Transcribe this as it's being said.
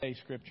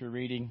Today's scripture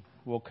reading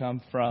will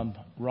come from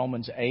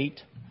Romans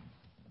 8.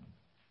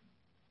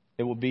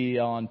 It will be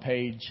on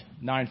page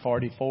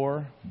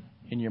 944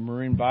 in your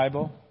Maroon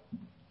Bible.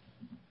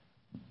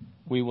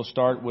 We will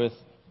start with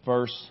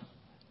verse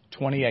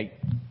 28.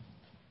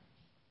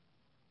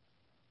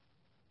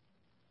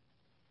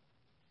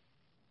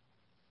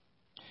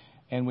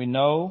 And we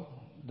know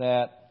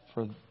that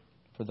for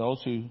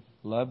those who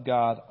love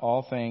God,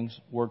 all things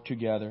work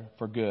together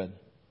for good,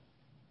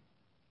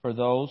 for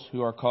those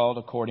who are called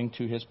according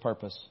to His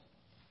purpose.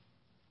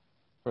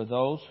 For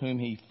those whom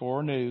He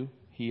foreknew,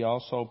 He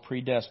also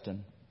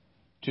predestined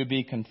to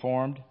be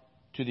conformed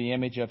to the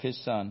image of His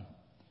Son,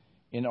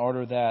 in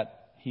order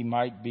that He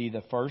might be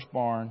the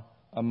firstborn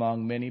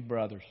among many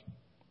brothers.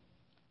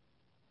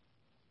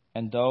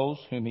 And those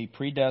whom He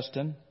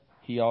predestined,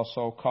 He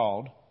also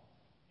called.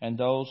 And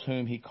those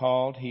whom He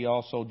called, He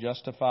also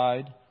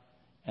justified.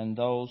 And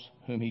those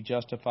whom He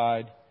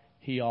justified,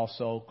 He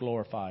also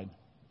glorified.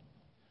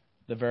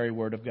 The very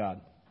word of God.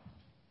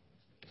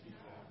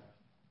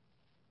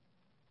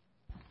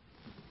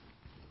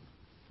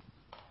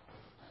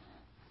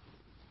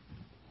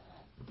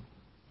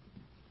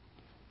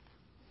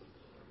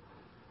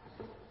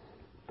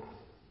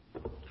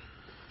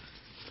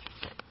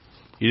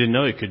 You didn't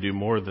know He could do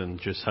more than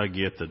just hug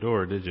you at the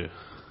door, did you?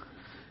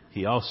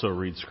 He also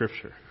reads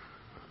Scripture.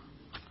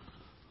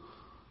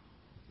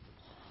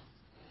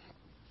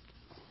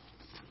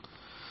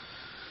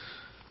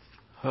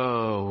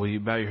 Oh, will you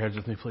bow your heads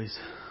with me, please?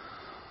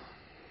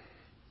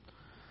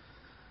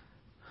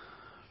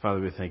 Father,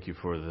 we thank You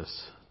for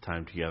this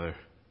time together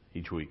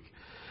each week.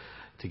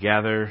 To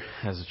gather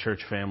as a church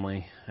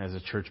family, as a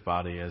church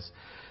body, as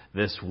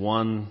this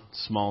one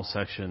small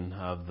section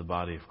of the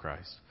body of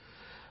Christ.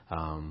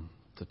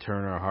 To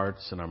turn our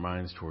hearts and our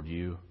minds toward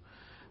You,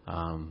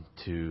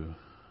 to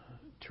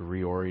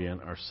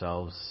reorient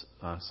ourselves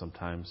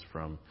sometimes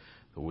from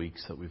the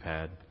weeks that we've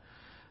had.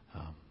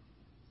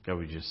 God,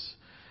 we just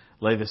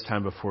lay this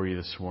time before You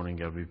this morning.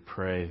 God, we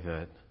pray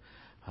that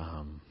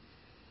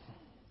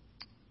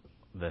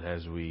that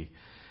as we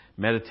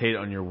meditate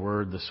on Your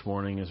word this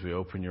morning, as we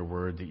open Your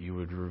word, that You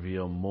would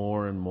reveal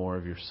more and more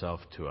of Yourself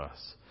to us,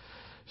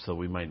 so that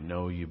we might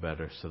know You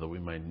better, so that we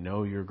might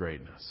know Your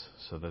greatness,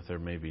 so that there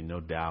may be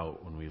no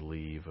doubt when we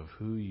leave of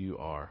who You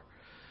are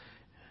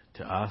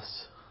to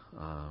us,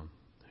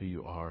 who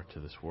You are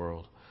to this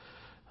world,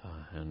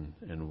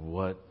 and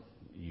what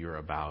You're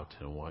about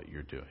and what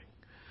You're doing.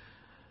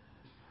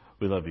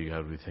 We love You,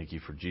 God. We thank You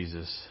for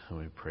Jesus, and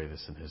we pray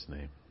this in His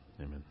name.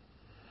 Amen.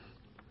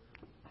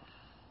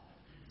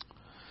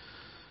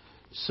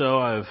 So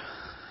I've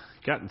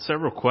gotten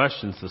several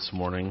questions this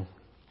morning,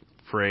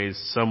 phrased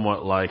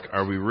somewhat like,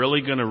 are we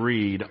really going to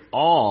read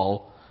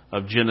all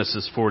of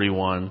Genesis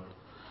 41?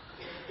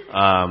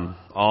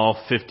 All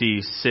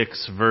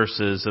 56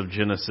 verses of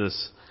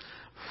Genesis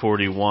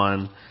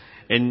 41.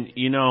 And,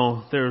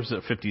 there's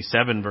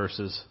 57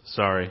 verses.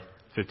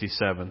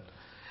 57.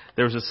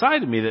 There was a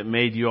side of me that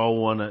made you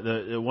all wanted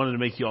to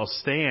make you all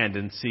stand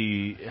and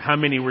see how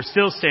many were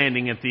still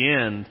standing at the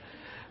end.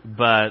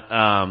 But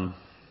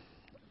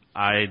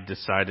I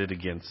decided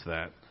against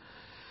that.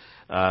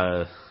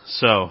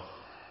 So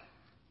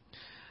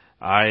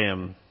I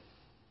am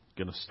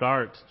going to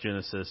start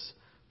Genesis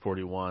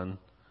 41.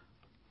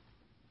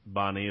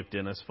 Bonnie, if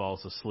Dennis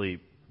falls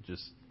asleep,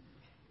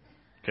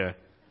 okay.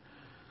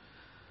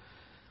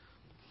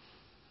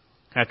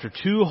 After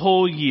 2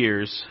 whole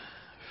years,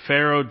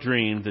 Pharaoh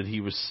dreamed that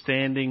he was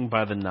standing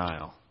by the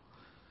Nile.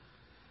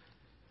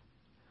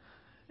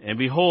 And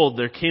behold,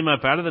 there came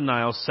up out of the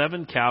Nile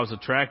 7 cows,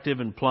 attractive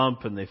and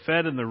plump, and they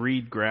fed in the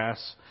reed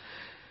grass.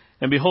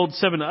 And behold,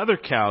 7 other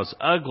cows,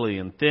 ugly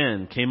and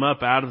thin, came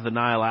up out of the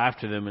Nile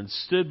after them, and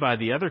stood by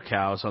the other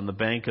cows on the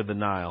bank of the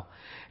Nile.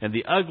 And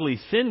the ugly,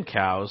 thin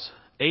cows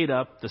ate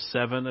up the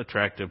 7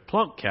 attractive,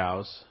 plump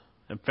cows,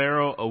 and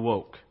Pharaoh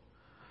awoke.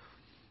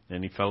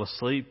 And he fell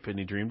asleep, and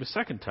he dreamed a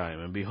second time.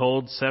 And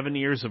behold, 7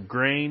 ears of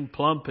grain,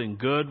 plump and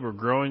good, were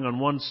growing on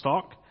one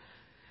stalk.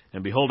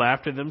 And behold,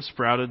 after them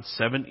sprouted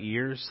 7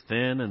 ears,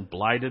 thin and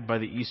blighted by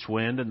the east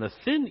wind. And the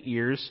thin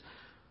ears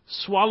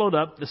swallowed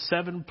up the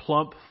 7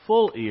 plump,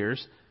 full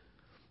ears.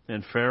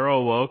 And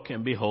Pharaoh awoke,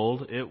 and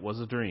behold, it was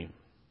a dream.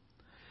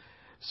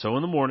 So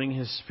in the morning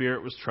his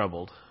spirit was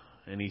troubled,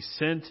 and he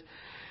sent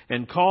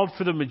and called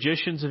for the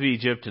magicians of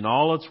Egypt and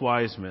all its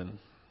wise men.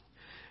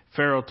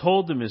 Pharaoh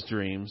told them his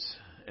dreams,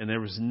 and there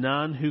was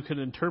none who could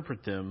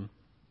interpret them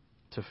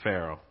to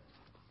Pharaoh.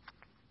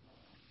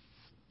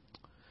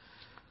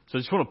 So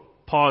I just want to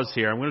pause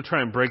here. I'm going to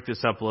try and break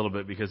this up a little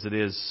bit because it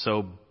is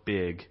so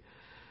big.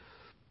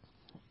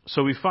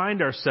 So we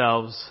find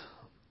ourselves,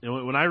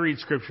 when I read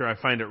Scripture, I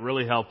find it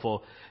really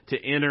helpful to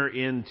enter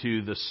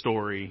into the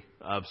story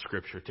of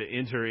Scripture, to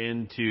enter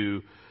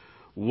into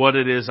what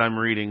it is I'm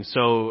reading.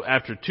 So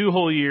after 2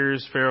 whole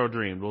years, Pharaoh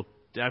dreamed. Well,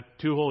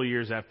 2 whole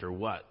years after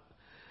what?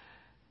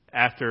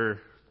 After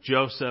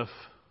Joseph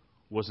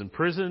was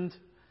imprisoned.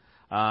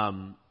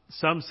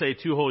 Some say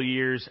 2 whole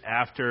years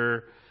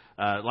after.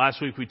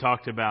 Last week we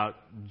talked about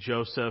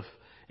Joseph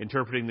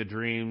interpreting the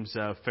dreams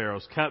of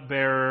Pharaoh's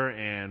cupbearer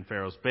and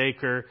Pharaoh's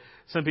baker.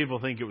 Some people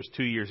think it was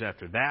 2 years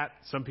after that.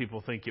 Some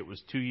people think it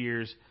was 2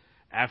 years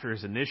after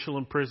his initial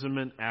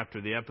imprisonment, after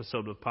the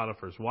episode with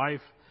Potiphar's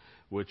wife,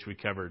 which we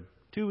covered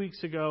 2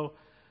 weeks ago.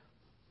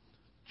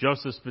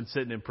 Joseph's been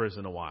sitting in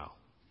prison a while.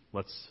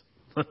 Let's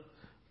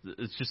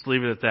just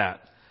leave it at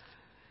that.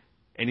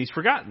 And he's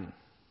forgotten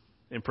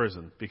in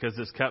prison because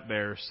this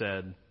cupbearer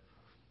said,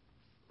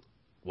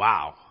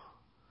 wow,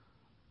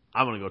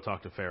 I'm going to go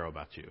talk to Pharaoh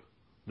about you.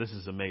 This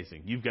is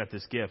amazing. You've got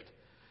this gift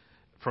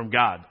from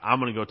God. I'm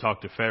going to go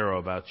talk to Pharaoh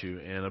about you.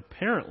 And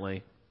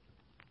apparently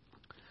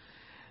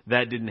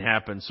that didn't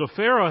happen. So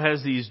Pharaoh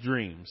has these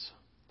dreams.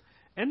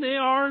 And they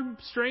are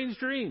strange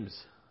dreams.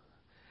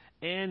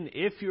 And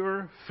if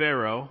you're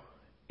Pharaoh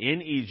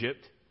in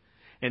Egypt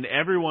and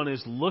everyone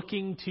is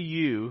looking to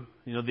you,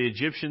 the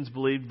Egyptians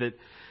believed that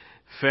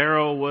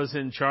Pharaoh was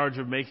in charge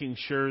of making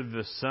sure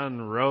the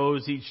sun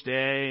rose each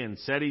day and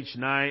set each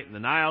night and the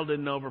Nile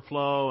didn't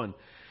overflow and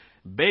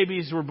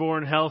babies were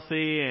born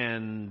healthy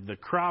and the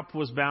crop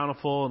was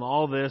bountiful and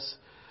all this.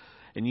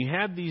 And you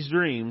have these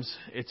dreams,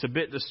 it's a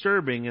bit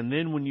disturbing. And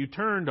then when you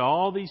turn to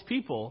all these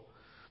people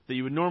that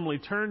you would normally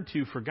turn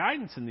to for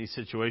guidance in these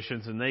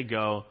situations, and they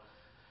go,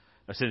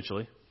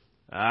 essentially,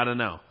 I don't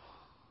know.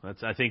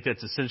 I think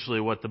that's essentially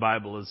what the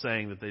Bible is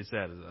saying that they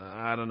said.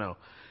 I don't know.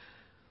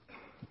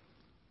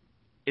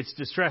 It's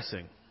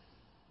distressing.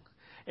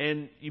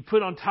 And you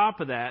put on top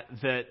of that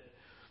the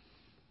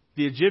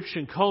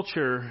Egyptian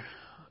culture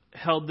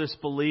held this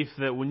belief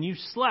that when you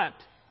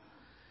slept,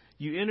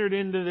 you entered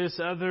into this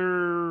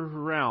other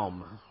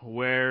realm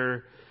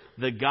where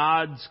the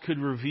gods could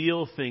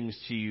reveal things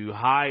to you,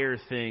 higher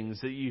things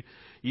that you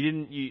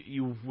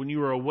when you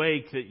were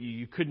awake that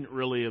you couldn't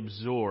really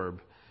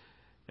absorb.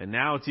 And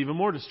now it's even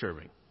more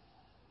disturbing.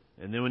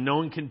 And then when no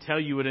one can tell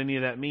you what any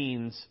of that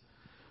means,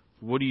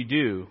 what do you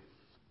do?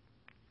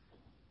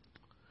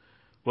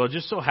 Well, it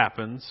just so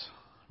happens,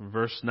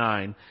 verse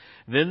 9,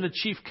 then the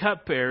chief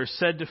cupbearer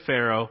said to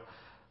Pharaoh,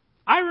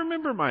 I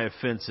remember my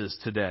offenses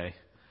today,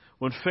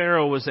 when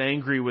Pharaoh was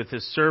angry with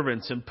his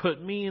servants and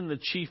put me and the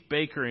chief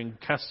baker in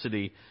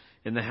custody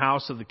in the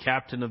house of the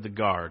captain of the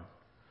guard,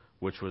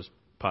 which was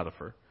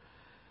Potiphar.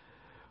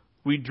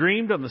 We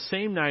dreamed on the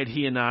same night,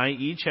 he and I,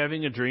 each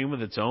having a dream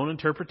with its own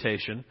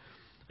interpretation.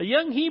 A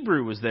young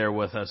Hebrew was there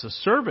with us, a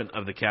servant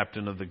of the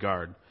captain of the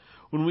guard.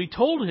 When we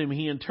told him,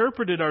 he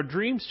interpreted our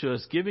dreams to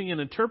us, giving an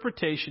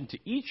interpretation to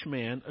each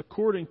man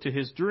according to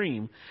his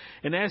dream.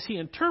 And as he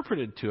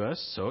interpreted to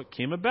us, so it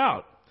came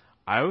about.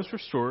 I was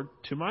restored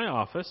to my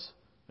office,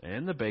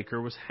 and the baker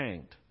was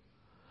hanged.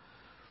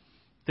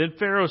 Then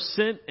Pharaoh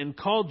sent and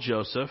called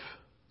Joseph,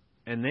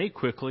 and they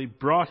quickly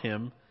brought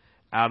him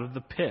out of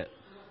the pit.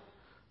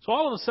 So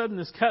all of a sudden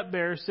this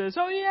cupbearer says,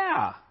 oh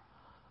yeah,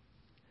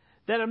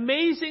 that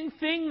amazing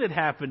thing that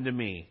happened to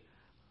me.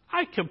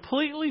 I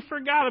completely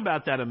forgot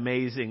about that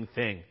amazing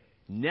thing.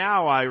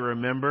 Now I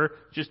remember.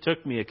 Just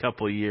took me a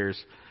couple of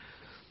years.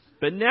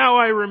 But now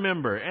I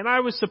remember. And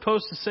I was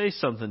supposed to say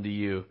something to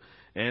you.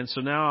 And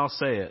so now I'll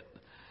say it.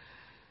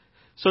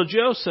 So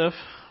Joseph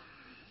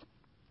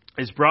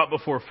is brought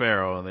before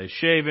Pharaoh, and they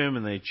shave him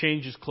and they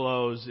change his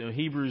clothes.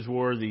 Hebrews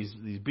wore these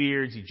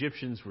beards.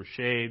 Egyptians were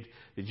shaved.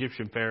 The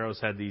Egyptian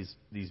pharaohs had these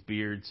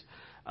beards.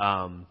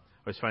 I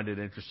always find it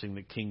interesting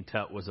that King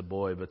Tut was a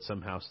boy, but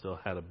somehow still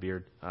had a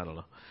beard. I don't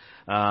know.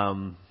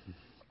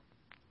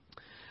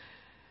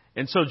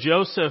 And so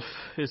Joseph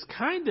is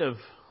kind of,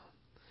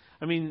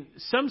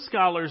 some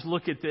scholars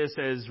look at this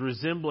as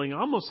resembling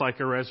almost like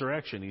a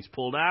resurrection. He's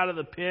pulled out of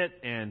the pit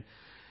and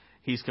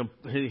he's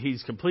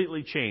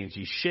completely changed.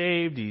 He's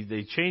shaved.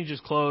 They change his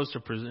clothes to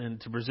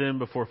present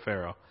before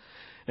Pharaoh.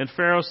 And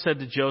Pharaoh said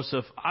to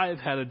Joseph, I've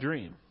had a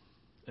dream,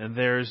 and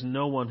there is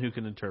no one who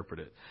can interpret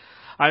it.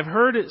 I've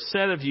heard it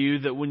said of you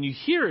that when you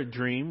hear a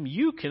dream,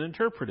 you can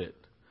interpret it.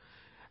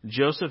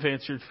 Joseph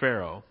answered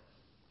Pharaoh,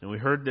 and we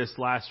heard this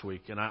last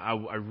week, and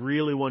I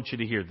really want you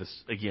to hear this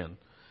again.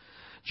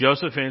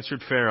 Joseph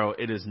answered Pharaoh,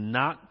 it is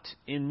not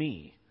in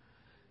me.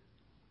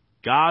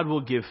 God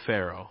will give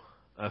Pharaoh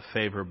a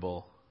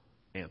favorable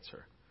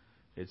answer.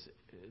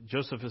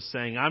 Joseph is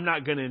saying, I'm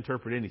not going to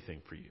interpret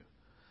anything for you.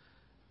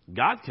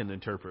 God can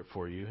interpret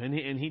for you.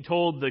 And he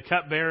told the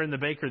cupbearer and the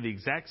baker the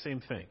exact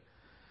same thing.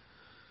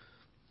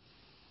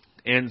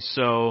 And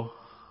so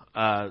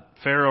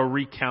Pharaoh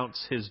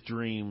recounts his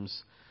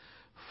dreams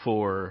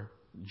for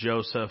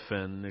Joseph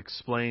and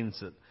explains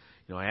that,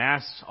 I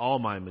asked all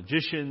my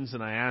magicians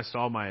and I asked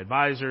all my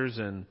advisors,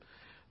 and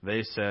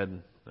they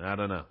said, I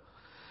don't know.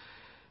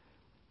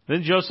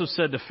 Then Joseph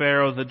said to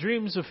Pharaoh, the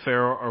dreams of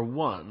Pharaoh are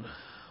one.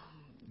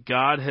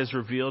 God has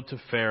revealed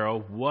to Pharaoh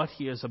what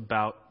he is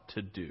about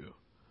to do.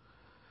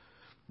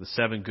 The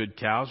 7 good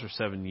cows are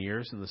 7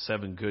 years, and the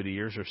 7 good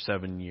ears are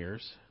 7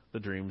 years. The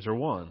dreams are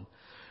one.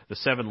 The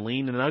 7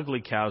 lean and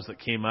ugly cows that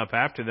came up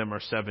after them are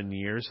 7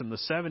 years, and the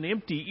 7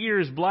 empty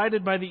ears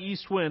blighted by the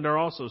east wind are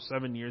also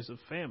 7 years of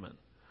famine.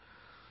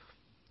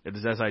 It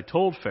is as I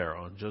told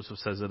Pharaoh, and Joseph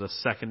says it a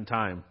second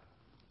time.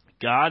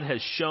 God has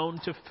shown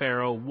to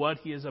Pharaoh what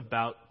he is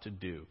about to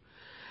do.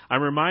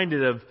 I'm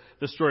reminded of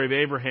the story of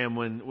Abraham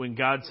when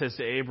God says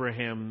to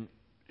Abraham,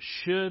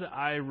 should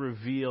I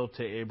reveal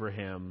to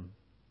Abraham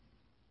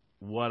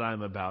what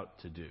I'm about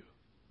to do?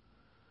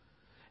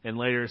 And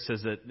later it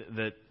says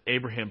that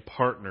Abraham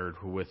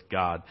partnered with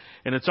God.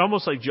 And it's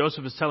almost like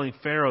Joseph is telling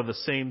Pharaoh the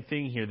same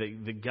thing here,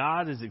 that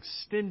God is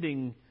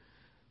extending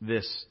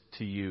this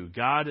to you.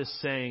 God is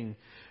saying,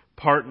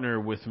 partner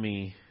with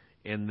me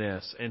in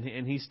this.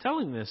 And he's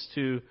telling this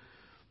to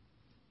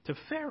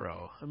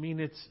Pharaoh. I mean,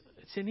 it's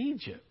in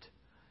Egypt.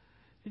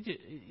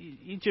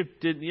 Egypt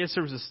did, yes,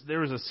 there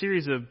was a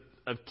series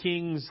of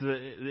kings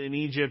in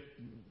Egypt,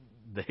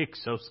 the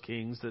Hyksos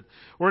kings, that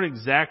weren't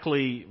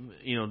exactly,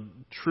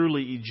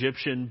 truly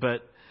Egyptian,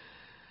 but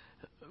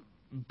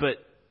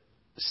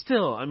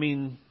still, I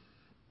mean,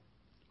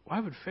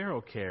 why would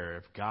Pharaoh care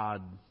if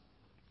God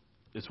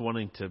is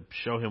wanting to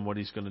show him what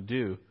he's going to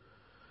do?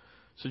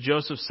 So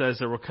Joseph says,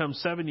 there will come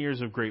 7 years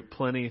of great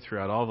plenty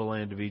throughout all the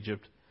land of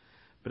Egypt,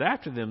 but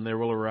after them there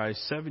will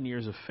arise 7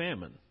 years of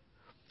famine.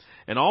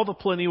 And all the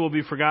plenty will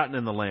be forgotten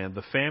in the land.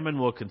 The famine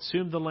will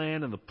consume the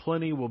land, and the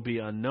plenty will be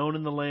unknown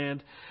in the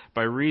land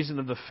by reason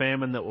of the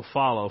famine that will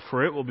follow,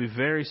 for it will be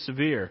very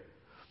severe.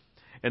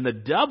 And the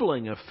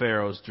doubling of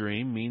Pharaoh's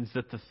dream means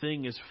that the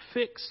thing is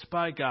fixed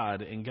by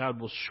God, and God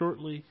will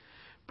shortly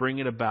bring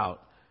it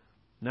about.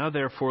 Now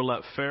therefore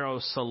let Pharaoh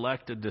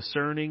select a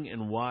discerning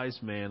and wise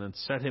man and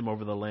set him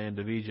over the land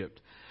of Egypt.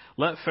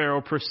 Let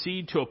Pharaoh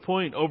proceed to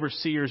appoint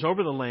overseers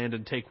over the land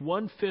and take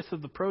 1/5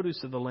 of the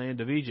produce of the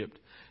land of Egypt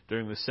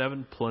during the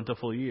 7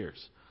 plentiful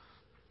years.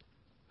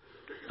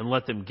 And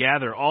let them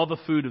gather all the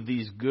food of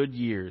these good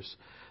years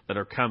that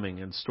are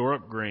coming and store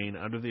up grain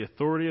under the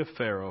authority of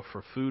Pharaoh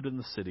for food in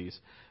the cities,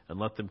 and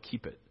let them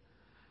keep it.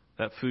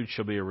 That food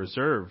shall be a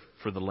reserve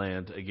for the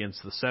land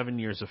against the 7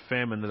 years of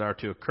famine that are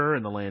to occur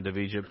in the land of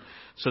Egypt,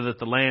 so that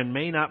the land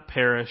may not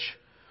perish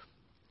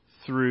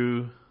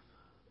through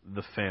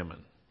the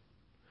famine.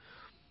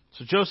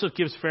 So Joseph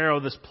gives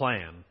Pharaoh this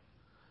plan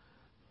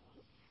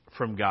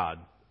from God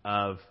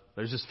of,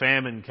 there's this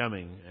famine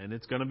coming, and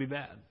it's going to be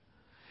bad.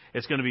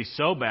 It's going to be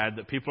so bad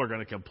that people are going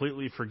to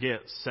completely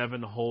forget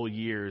 7 whole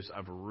years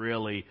of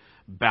really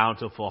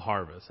bountiful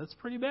harvest. That's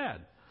pretty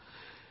bad.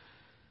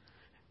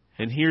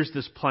 And here's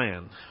this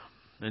plan.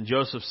 And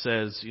Joseph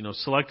says,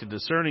 select a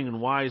discerning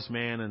and wise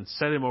man and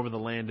set him over the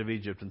land of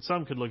Egypt. And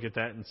some could look at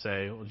that and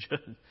say, well,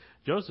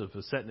 Joseph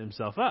is setting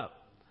himself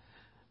up.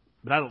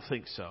 But I don't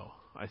think so.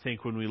 I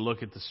think when we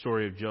look at the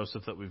story of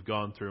Joseph that we've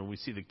gone through and we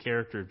see the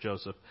character of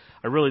Joseph,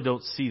 I really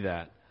don't see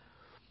that.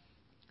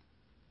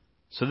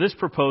 So this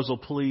proposal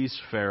pleased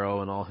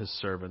Pharaoh and all his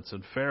servants.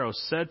 And Pharaoh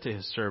said to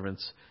his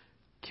servants,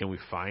 can we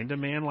find a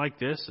man like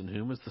this in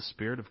whom is the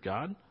Spirit of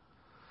God?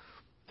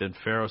 Then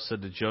Pharaoh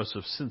said to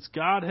Joseph, since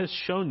God has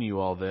shown you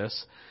all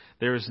this,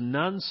 there is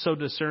none so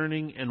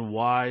discerning and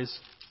wise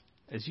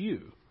as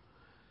you.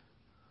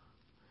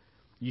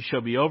 You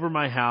shall be over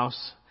my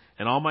house,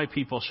 and all my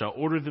people shall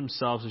order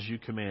themselves as you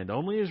command.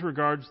 Only as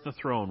regards the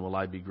throne will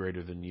I be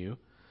greater than you.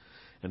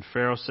 And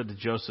Pharaoh said to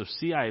Joseph,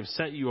 see, I have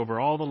set you over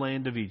all the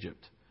land of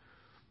Egypt.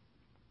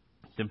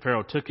 Then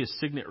Pharaoh took his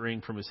signet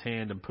ring from his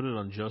hand and put it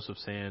on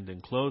Joseph's hand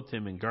and clothed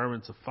him in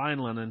garments of fine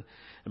linen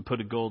and put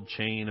a gold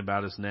chain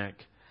about his neck.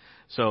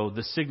 So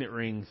the signet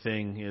ring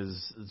thing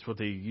is what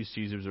they used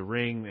to use. It was a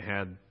ring that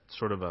had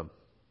sort of an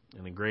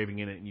engraving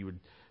in it, and you would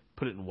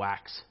put it in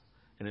wax.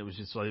 And it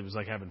was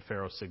like having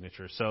Pharaoh's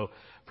signature. So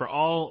for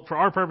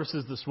our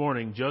purposes this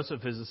morning,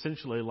 Joseph is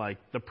essentially like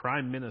the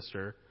prime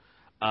minister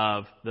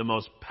of the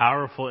most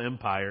powerful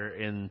empire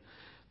in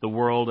the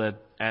world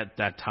at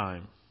that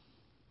time.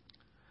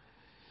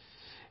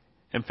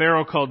 And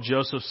Pharaoh called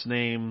Joseph's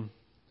name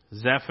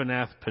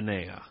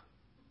Zaphenath-Paneah.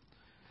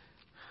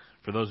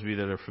 For those of you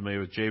that are familiar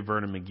with J.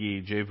 Vernon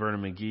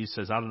McGee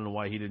says, I don't know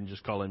why he didn't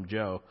just call him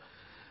Joe,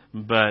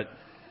 but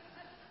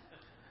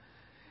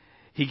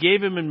he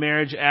gave him in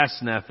marriage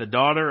Asenath, the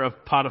daughter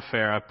of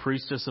Potiphera,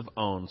 priestess of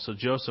On. So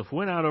Joseph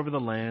went out over the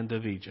land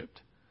of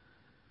Egypt.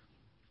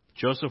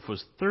 Joseph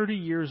was 30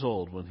 years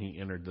old when he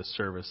entered the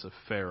service of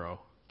Pharaoh,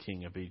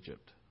 king of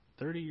Egypt.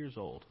 30 years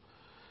old.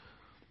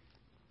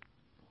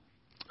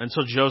 And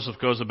so Joseph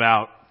goes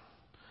about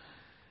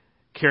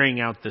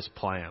carrying out this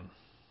plan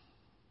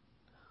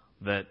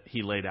that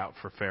he laid out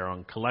for Pharaoh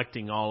and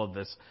collecting all of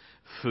this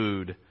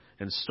food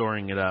and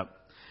storing it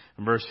up.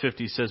 And verse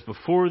 50 says,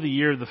 before the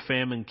year of the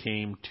famine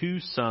came, 2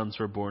 sons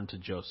were born to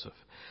Joseph.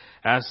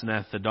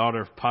 Asenath, the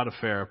daughter of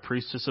Potiphera,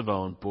 priestess of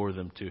On, bore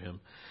them to him.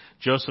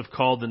 Joseph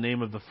called the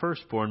name of the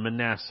firstborn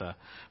Manasseh,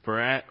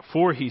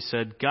 for he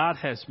said, God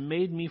has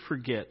made me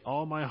forget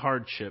all my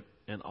hardship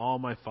and all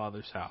my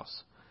father's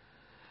house.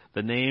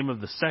 The name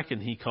of the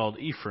second he called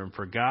Ephraim,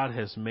 for God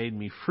has made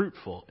me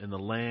fruitful in the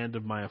land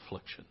of my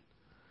affliction.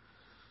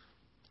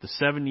 The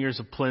 7 years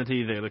of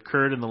plenty that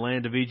occurred in the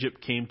land of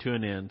Egypt came to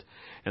an end,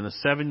 and the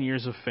 7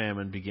 years of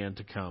famine began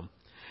to come.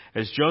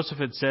 As Joseph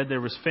had said, there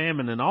was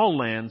famine in all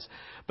lands,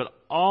 but in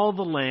all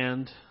the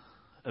land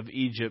of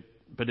Egypt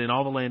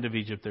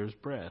there was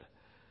bread.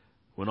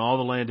 When all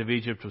the land of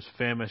Egypt was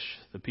famished,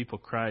 the people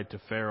cried to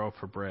Pharaoh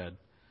for bread,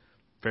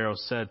 Pharaoh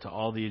said to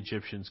all the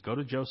Egyptians, "Go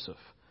to Joseph.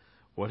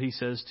 What he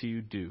says to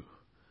you, do."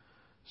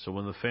 So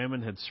when the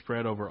famine had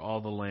spread over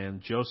all the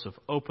land, Joseph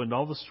opened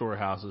all the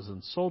storehouses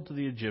and sold to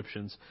the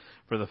Egyptians,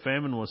 for the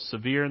famine was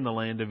severe in the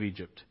land of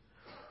Egypt.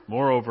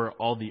 Moreover,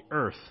 all the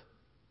earth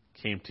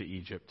came to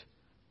Egypt,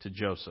 to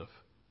Joseph,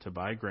 to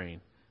buy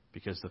grain,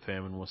 because the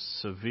famine was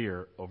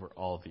severe over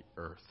all the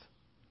earth.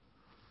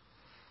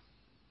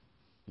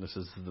 This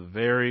is the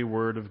very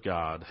word of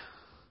God.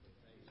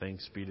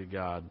 Thanks be to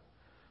God.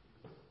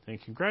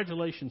 And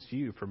congratulations to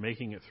you for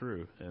making it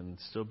through and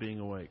still being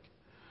awake.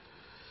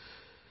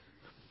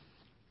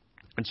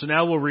 And so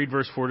now we'll read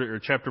verse 40 or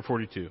chapter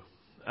 42.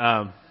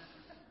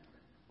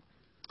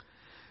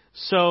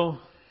 So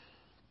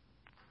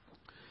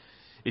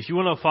if you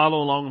want to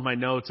follow along with my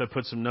notes, I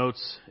put some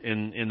notes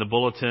in the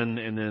bulletin,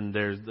 and then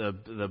there's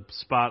the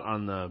spot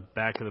on the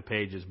back of the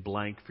page is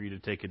blank for you to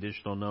take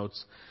additional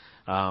notes.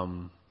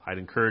 I'd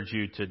encourage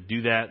you to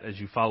do that as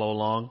you follow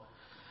along.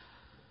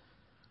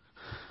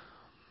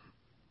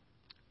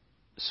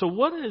 So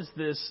what is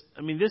this?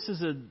 I mean, this is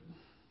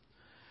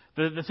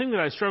the thing that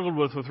I struggled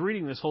with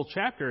reading this whole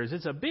chapter is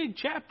it's a big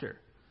chapter.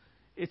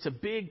 It's a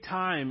big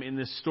time in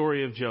this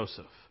story of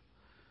Joseph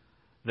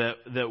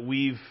that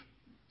we've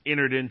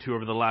entered into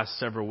over the last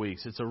several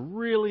weeks. It's a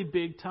really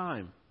big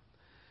time.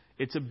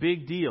 It's a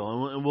big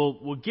deal, and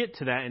we'll get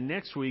to that. And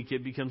next week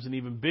it becomes an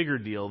even bigger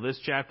deal. This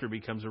chapter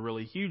becomes a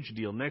really huge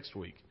deal next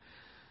week.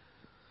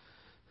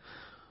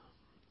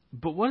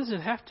 But what does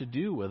it have to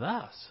do with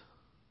us?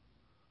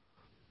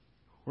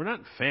 We're not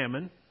in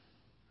famine.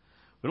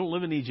 We don't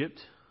live in Egypt.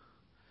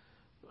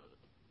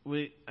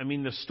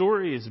 The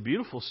story is a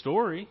beautiful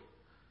story.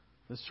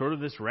 It's sort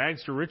of this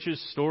rags to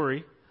riches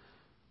story.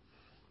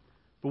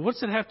 But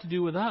what's it have to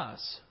do with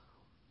us?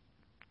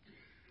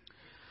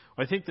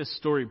 I think this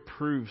story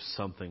proves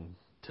something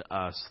to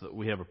us that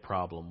we have a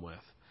problem with.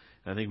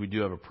 And I think we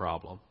do have a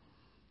problem.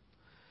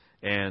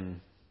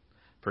 And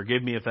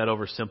forgive me if that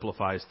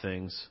oversimplifies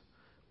things.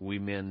 We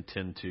men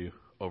tend to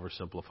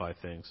oversimplify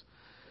things.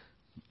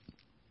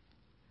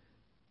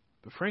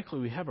 But frankly,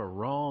 we have a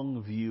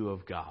wrong view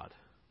of God.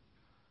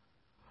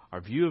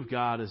 Our view of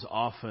God is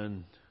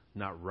often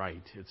not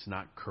right. It's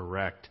not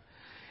correct.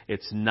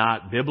 It's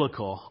not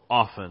biblical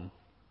often.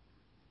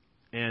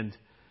 And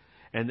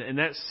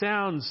that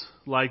sounds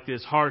like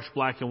this harsh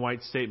black and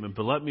white statement,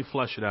 but let me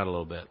flesh it out a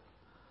little bit.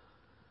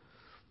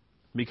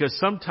 Because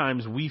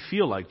sometimes we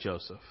feel like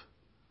Joseph,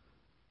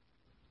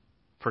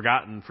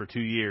 forgotten for 2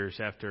 years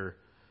after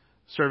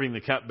serving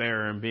the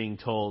cupbearer and being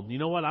told, you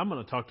know what, I'm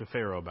going to talk to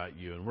Pharaoh about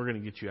you and we're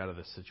going to get you out of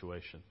this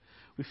situation.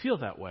 We feel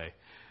that way.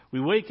 We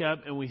wake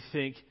up and we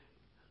think,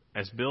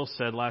 as Bill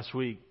said last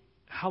week,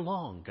 how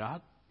long,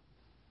 God?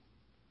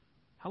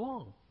 How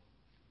long?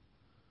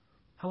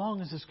 How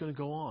long is this going to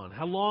go on?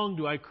 How long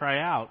do I cry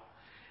out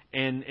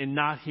and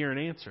not hear an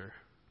answer?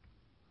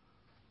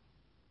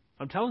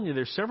 I'm telling you,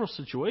 there's several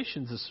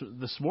situations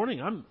this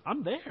morning.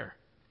 I'm there.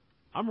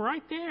 I'm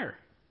right there.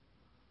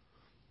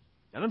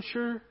 And I'm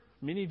sure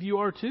many of you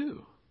are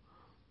too.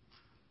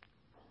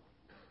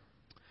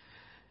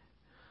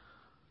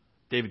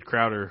 David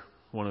Crowder,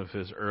 one of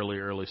his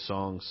early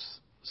songs,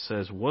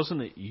 says,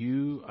 "Wasn't it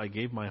you I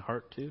gave my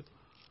heart to?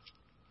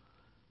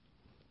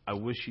 I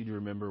wish you'd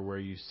remember where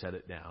you set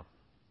it down."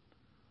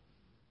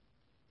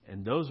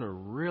 And those are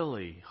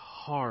really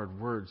hard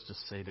words to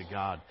say to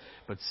God.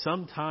 But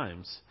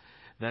sometimes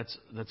that's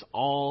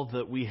all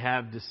that we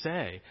have to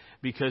say,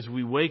 because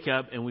we wake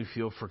up and we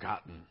feel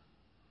forgotten.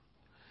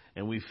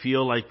 And we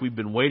feel like we've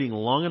been waiting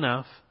long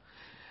enough,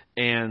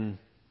 and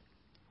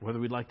whether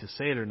we'd like to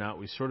say it or not,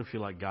 we sort of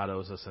feel like God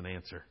owes us an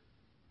answer.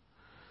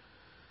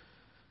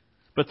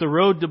 But the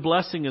road to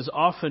blessing is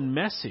often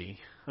messy.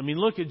 I mean,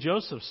 look at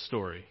Joseph's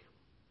story.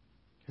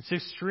 It's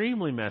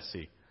extremely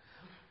messy.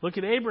 Look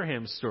at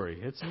Abraham's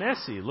story. It's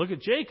messy. Look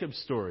at Jacob's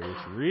story.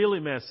 It's really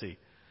messy.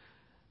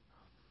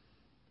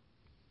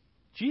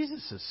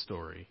 Jesus'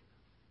 story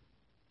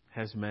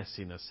has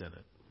messiness in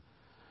it.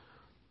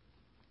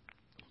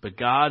 But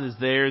God is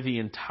there the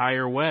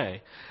entire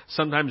way.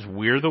 Sometimes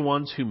we're the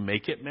ones who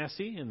make it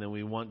messy, and then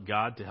we want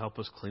God to help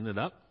us clean it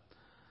up.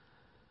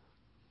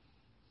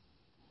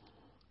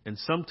 And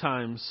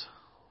sometimes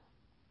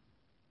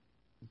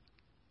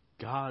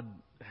God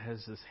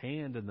has his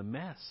hand in the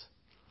mess.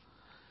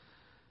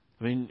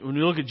 I mean, when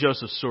you look at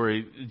Joseph's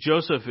story,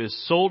 Joseph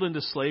is sold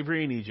into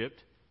slavery in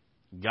Egypt.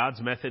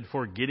 God's method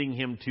for getting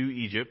him to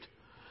Egypt.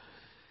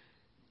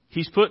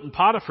 He's put in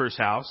Potiphar's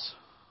house,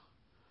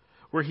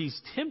 where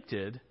he's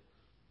tempted.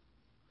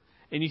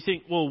 And you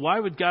think, well, why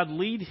would God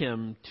lead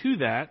him to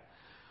that?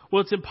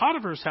 Well, it's in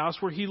Potiphar's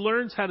house where he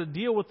learns how to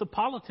deal with the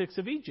politics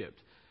of Egypt,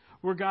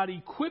 where God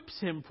equips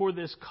him for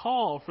this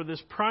call, for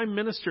this prime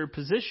minister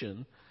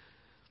position.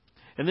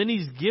 And then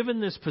he's given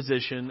this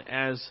position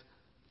as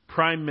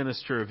prime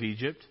minister of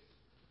Egypt,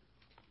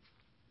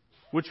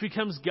 which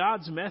becomes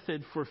God's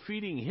method for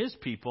feeding his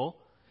people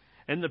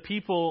and the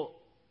people,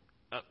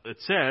 it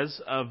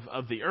says,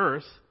 of the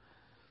earth.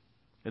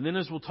 And then,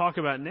 as we'll talk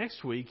about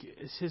next week,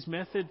 is his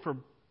method for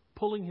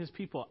pulling his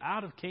people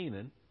out of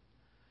Canaan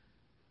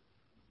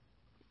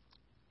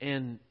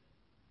And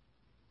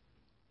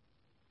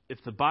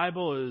if the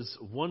Bible is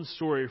one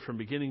story from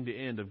beginning to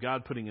end of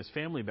God putting his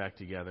family back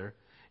together,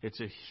 it's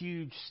a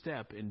huge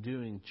step in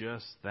doing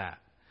just that.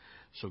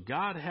 So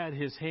God had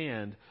his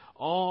hand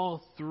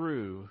all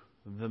through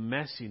the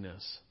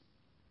messiness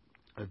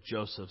of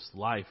Joseph's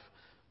life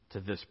to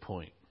this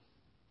point.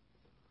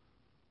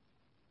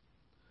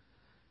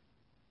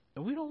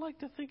 And we don't like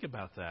to think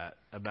about that,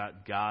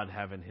 about God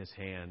having his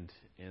hand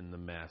in the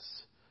mess.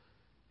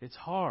 It's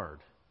hard.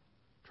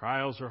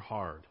 Trials are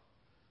hard.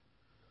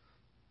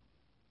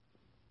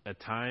 At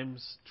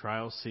times,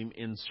 trials seem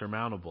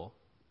insurmountable.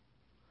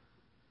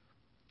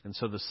 And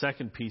so the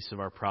second piece of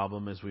our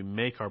problem is we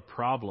make our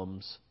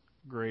problems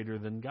greater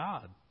than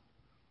God.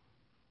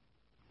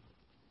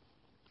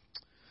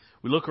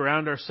 We look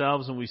around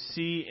ourselves and we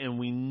see and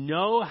we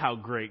know how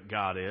great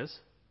God is.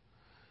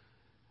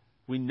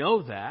 We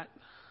know that.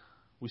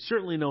 We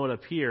certainly know it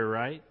up here,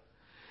 right?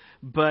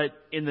 But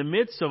in the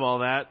midst of all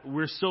that,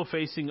 we're still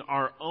facing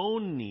our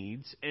own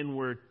needs and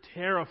we're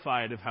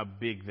terrified of how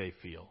big they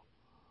feel.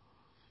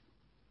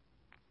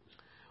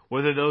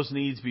 Whether those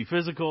needs be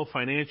physical,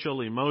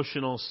 financial,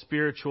 emotional,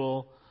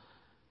 spiritual,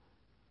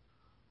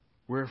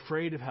 we're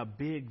afraid of how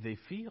big they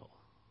feel.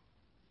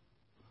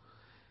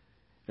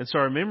 And so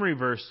our memory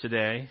verse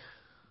today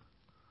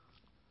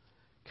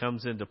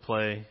comes into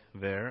play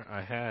there.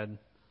 I had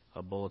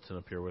a bulletin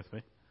up here with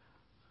me.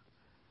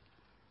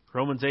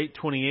 Romans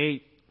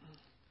 8:28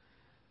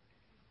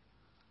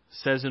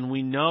 says, "And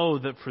we know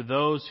that for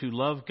those who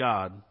love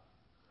God,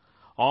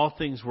 all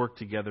things work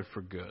together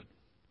for good,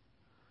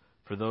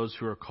 for those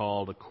who are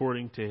called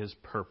according to his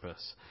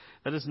purpose."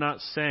 That is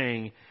not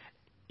saying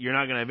you're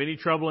not going to have any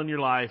trouble in your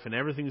life and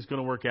everything's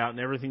going to work out and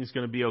everything's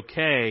going to be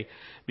okay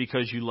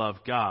because you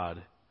love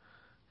God.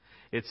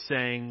 It's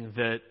saying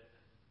that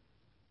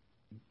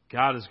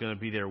God is going to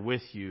be there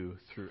with you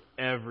through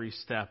every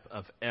step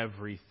of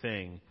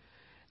everything,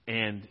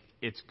 and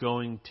it's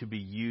going to be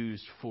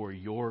used for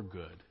your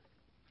good.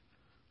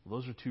 Well,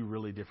 those are two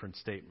really different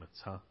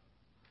statements, huh?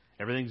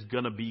 Everything's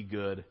going to be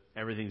good.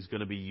 Everything's going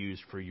to be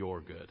used for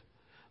your good.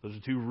 Those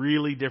are two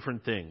really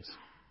different things.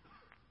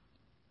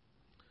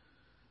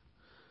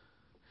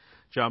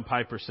 John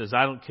Piper says,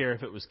 "I don't care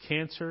if it was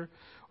cancer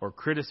or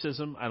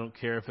criticism. I don't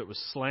care if it was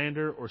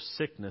slander or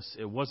sickness.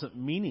 It wasn't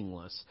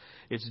meaningless.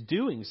 It's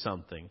doing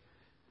something.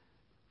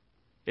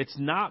 It's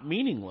not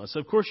meaningless.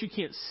 Of course, you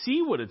can't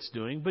see what it's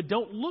doing, but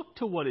don't look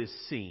to what is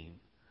seen.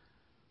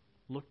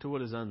 Look to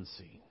what is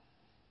unseen."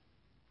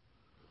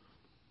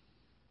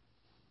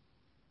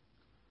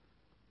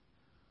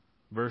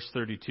 Verse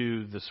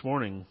 32 this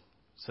morning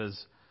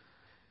says,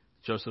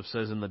 Joseph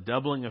says, "And the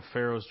doubling of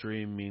Pharaoh's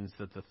dream means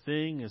that the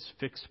thing is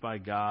fixed by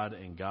God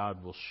and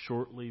God will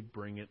shortly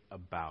bring it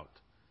about."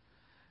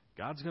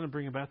 God's going to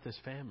bring about this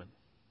famine.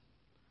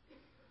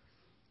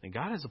 And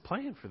God has a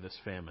plan for this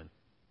famine.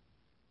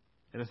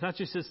 And it's not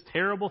just this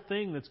terrible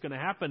thing that's going to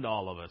happen to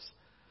all of us.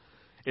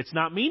 It's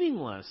not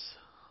meaningless.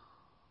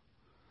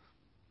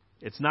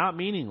 It's not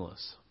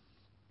meaningless.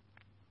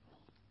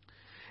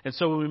 And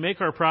so when we make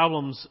our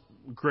problems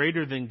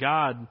greater than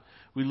God,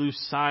 we lose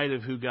sight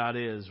of who God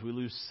is. We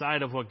lose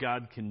sight of what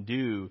God can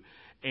do.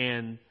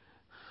 And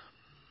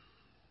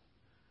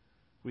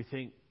we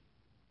think,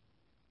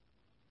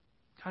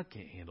 God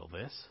can't handle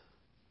this.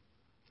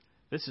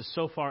 This is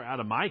so far out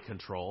of my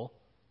control.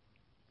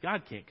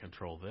 God can't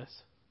control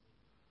this.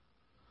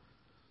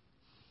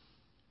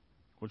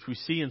 Which we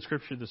see in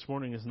Scripture this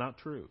morning is not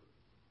true.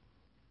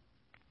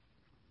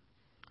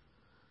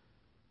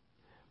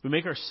 We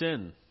make our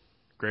sin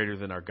greater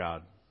than our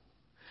God.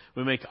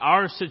 We make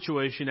our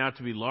situation out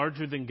to be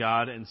larger than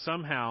God, and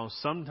somehow,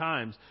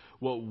 sometimes,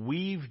 what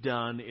we've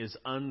done is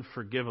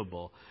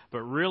unforgivable.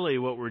 But really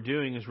what we're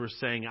doing is we're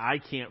saying, I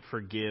can't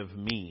forgive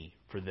me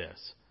for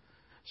this.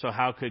 So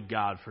how could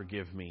God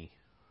forgive me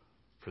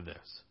for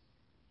this?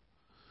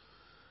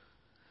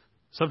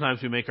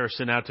 Sometimes we make our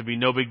sin out to be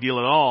no big deal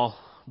at all,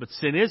 but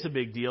sin is a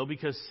big deal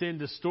because sin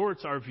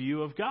distorts our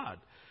view of God.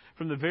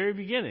 From the very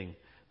beginning,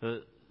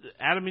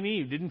 Adam and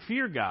Eve didn't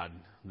fear God.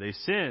 They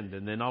sinned,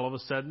 and then all of a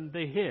sudden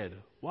they hid.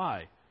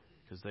 Why?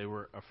 Because they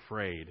were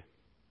afraid,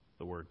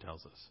 the Word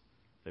tells us.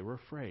 They were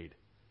afraid.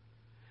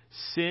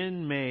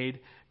 Sin made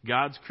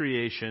God's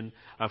creation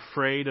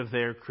afraid of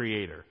their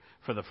Creator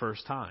for the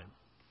first time.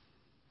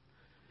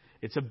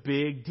 It's a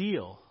big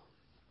deal.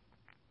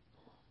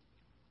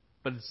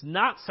 But it's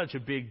not such a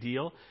big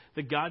deal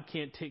that God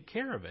can't take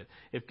care of it.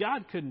 If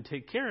God couldn't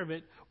take care of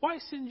it, why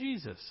send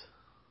Jesus?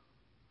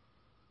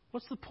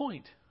 What's the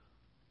point?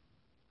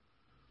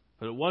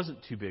 But it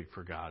wasn't too big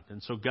for God.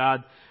 And so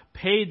God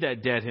paid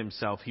that debt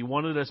himself. He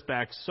wanted us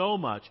back so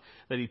much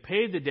that he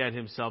paid the debt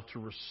himself to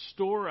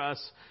restore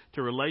us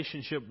to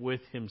relationship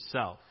with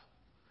himself.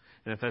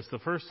 And if that's the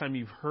first time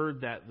you've heard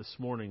that this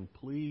morning,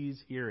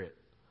 please hear it.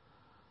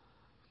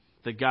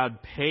 That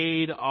God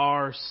paid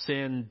our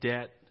sin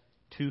debt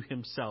to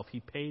himself. He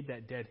paid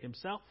that debt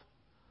himself.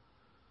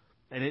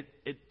 And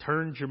it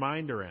turns your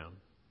mind around.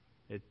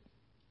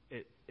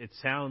 It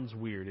sounds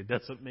weird. It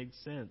doesn't make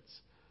sense.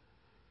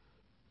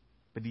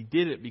 But he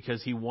did it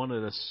because he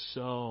wanted us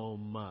so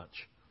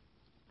much.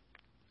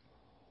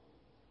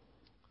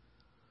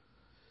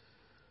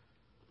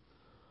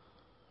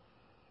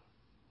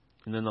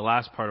 And then the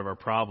last part of our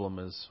problem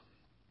is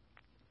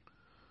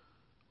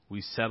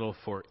we settle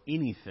for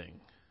anything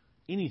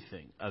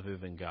other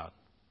than God.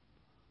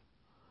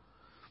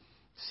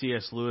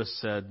 C.S. Lewis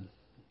said,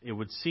 "It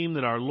would seem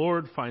that our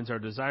Lord finds our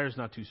desires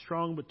not too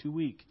strong but too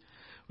weak.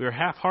 We are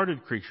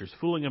half-hearted creatures,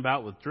 fooling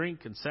about with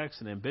drink and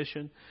sex and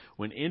ambition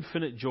when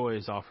infinite joy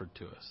is offered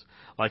to us.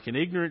 Like an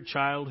ignorant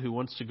child who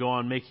wants to go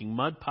on making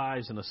mud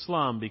pies in a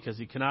slum because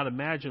he cannot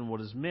imagine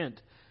what is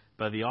meant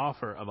by the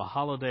offer of a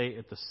holiday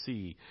at the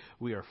sea,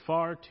 we are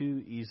far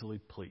too easily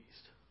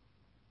pleased."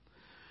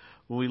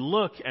 When we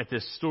look at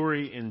this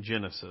story in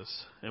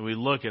Genesis, and we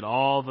look at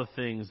all the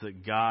things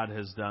that God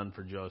has done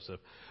for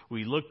Joseph,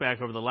 we look back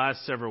over the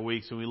last several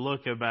weeks, and we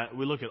look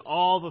at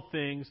all the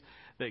things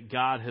that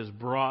God has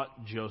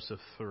brought Joseph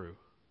through.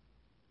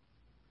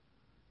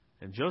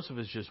 And Joseph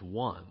is just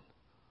one.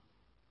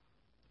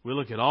 We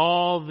look at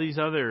all these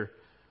other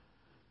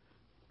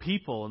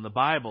people in the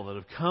Bible that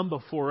have come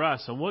before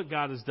us and what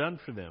God has done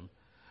for them.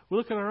 We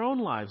look at our own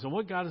lives and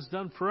what God has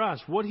done for us,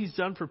 what He's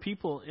done for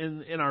people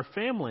in our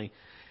family.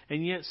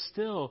 And yet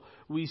still,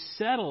 we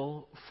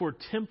settle for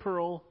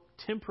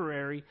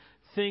temporary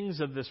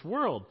things of this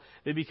world.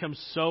 They become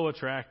so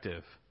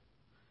attractive.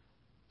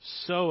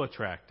 So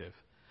attractive.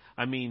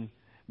 I mean,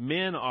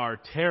 men are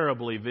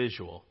terribly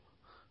visual.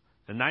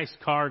 A nice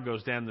car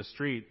goes down the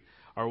street.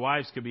 Our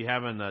wives could be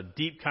having a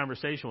deep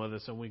conversation with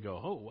us, and we go,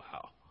 "Oh,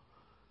 wow."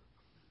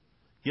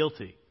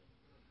 Guilty.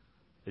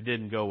 It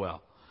didn't go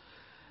well.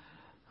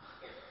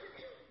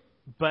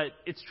 But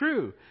it's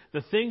true.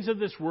 The things of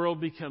this world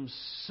become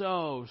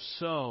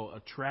so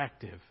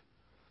attractive.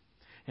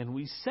 And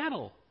we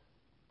settle.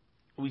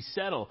 We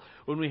settle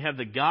when we have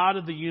the God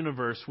of the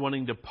universe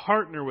wanting to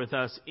partner with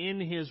us in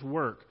His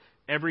work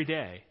every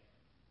day.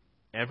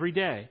 Every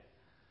day,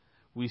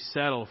 we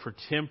settle for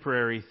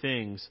temporary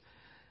things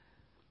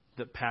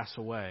that pass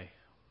away.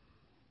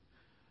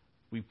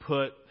 We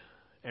put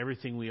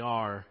everything we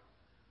are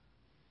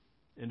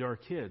into our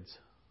kids.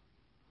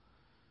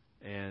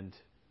 And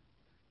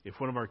if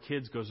one of our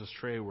kids goes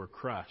astray, we're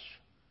crushed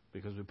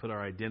because we put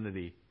our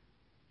identity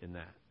in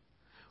that.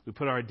 We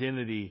put our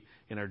identity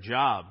in our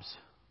jobs,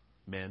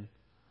 men.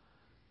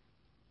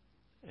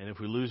 And if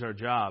we lose our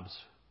jobs,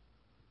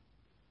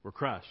 we're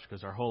crushed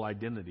because our whole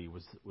identity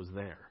was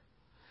there.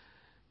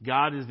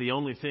 God is the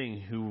only thing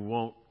who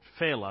won't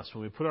fail us.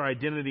 When we put our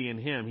identity in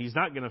Him, He's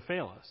not going to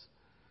fail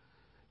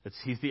us.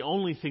 He's the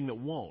only thing that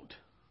won't.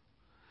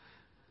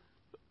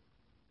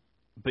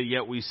 But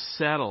yet we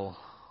settle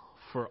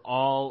for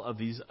all of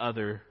these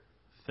other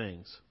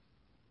things.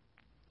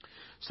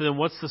 So then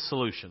what's the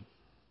solution?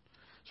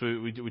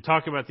 So we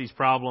talk about these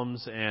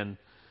problems, and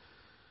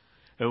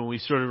when we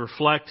sort of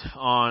reflect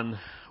on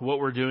what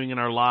we're doing in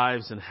our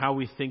lives and how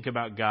we think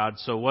about God.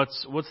 So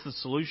what's the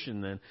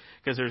solution then?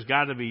 Because there's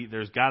got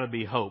to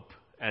be hope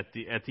at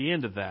the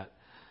end of that.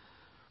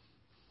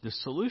 The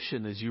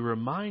solution is you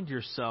remind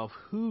yourself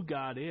who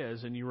God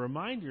is, and you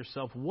remind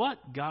yourself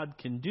what God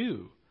can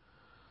do.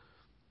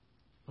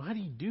 Well, how do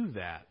you do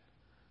that?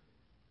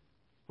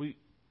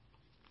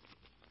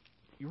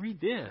 You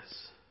read this.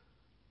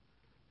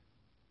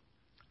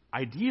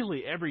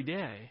 Ideally, every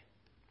day,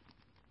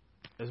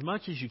 as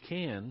much as you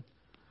can,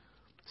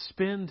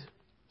 spend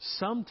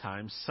some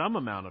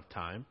amount of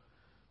time,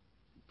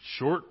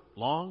 short,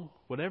 long,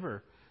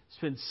 whatever,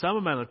 spend some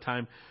amount of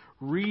time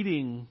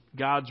reading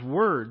God's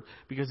Word,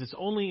 because it's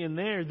only in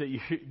there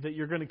that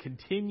you're going to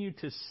continue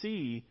to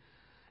see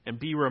and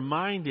be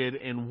reminded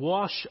and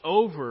wash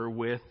over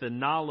with the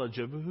knowledge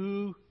of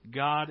who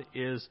God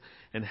is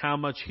and how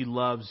much He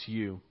loves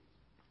you.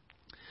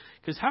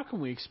 Because how can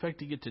we expect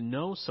to get to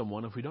know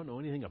someone if we don't know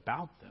anything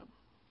about them?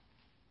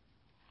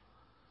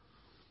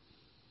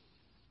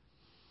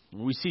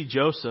 We see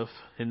Joseph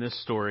in this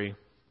story.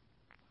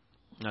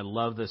 I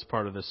love this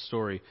part of this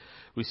story.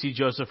 We see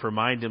Joseph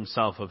remind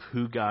himself of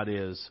who God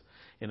is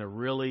in a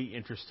really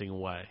interesting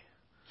way.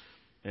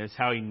 And it's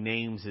how he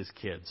names his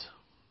kids.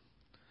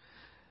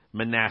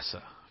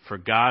 Manasseh, for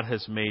God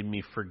has made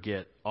me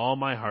forget all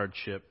my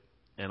hardship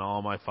and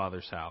all my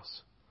father's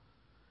house.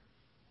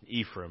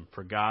 Ephraim,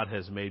 for God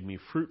has made me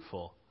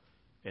fruitful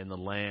in the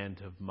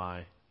land of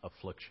my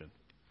affliction.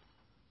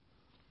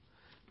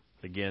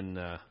 Again,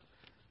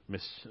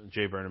 Miss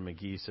J. Vernon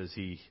McGee says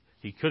he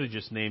could have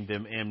just named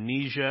them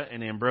Amnesia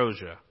and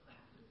Ambrosia,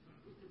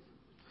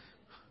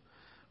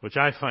 which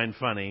I find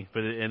funny,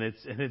 but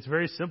it's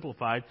very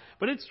simplified,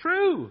 but it's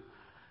true.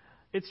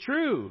 It's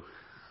true.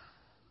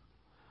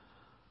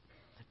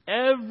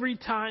 Every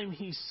time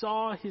he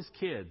saw his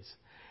kids,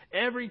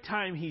 every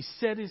time he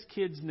said his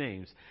kids'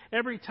 names,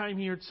 every time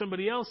he heard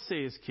somebody else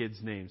say his kids'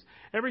 names,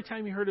 every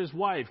time he heard his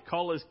wife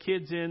call his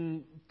kids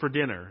in for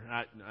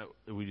dinner.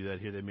 We do that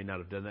here. They may not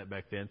have done that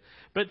back then.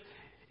 But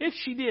if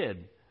she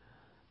did,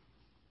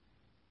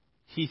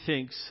 he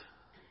thinks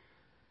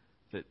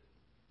that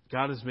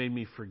God has made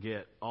me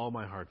forget all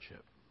my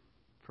hardship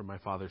from my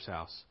father's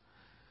house.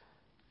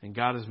 and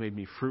God has made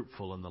me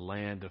fruitful in the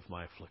land of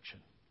my affliction.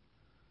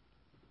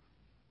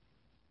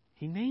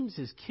 He names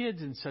his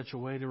kids in such a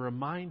way to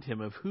remind him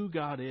of who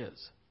God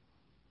is.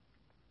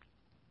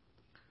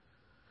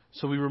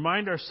 So we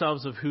remind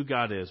ourselves of who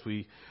God is.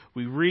 We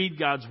read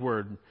God's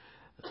Word.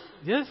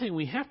 The other thing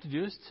we have to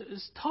do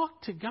is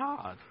talk to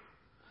God.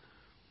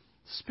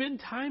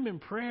 Spend time in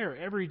prayer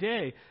every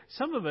day.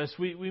 Some of us,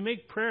 we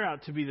make prayer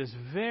out to be this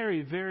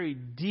very, very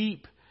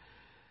deep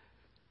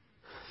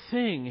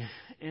thing.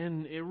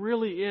 And it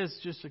really is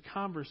just a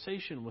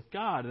conversation with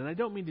God. And I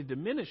don't mean to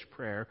diminish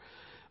prayer,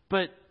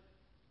 but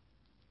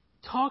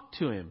talk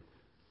to Him.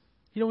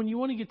 You know, when you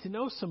want to get to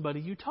know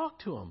somebody, you talk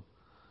to them.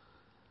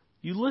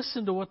 You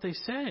listen to what they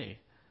say.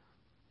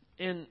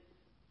 And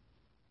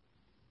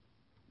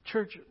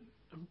church,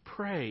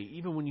 pray,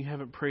 even when you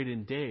haven't prayed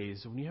in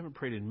days, when you haven't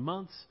prayed in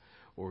months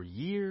or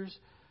years.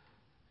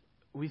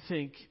 We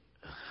think,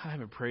 I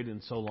haven't prayed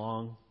in so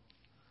long,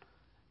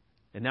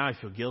 and now I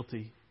feel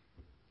guilty,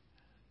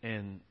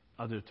 and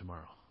I'll do it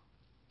tomorrow.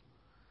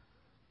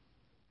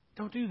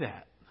 Don't do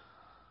that.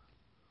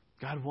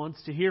 God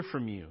wants to hear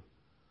from you.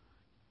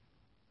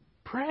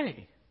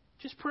 Pray.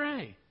 Just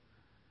pray.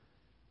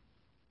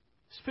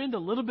 Spend a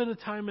little bit of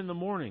time in the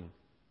morning,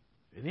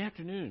 in the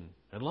afternoon,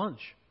 at lunch,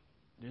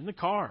 in the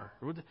car,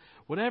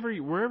 whatever,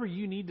 wherever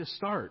you need to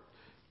start.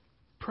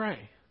 Pray.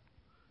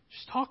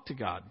 Just talk to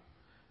God.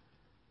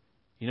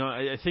 You know,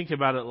 I think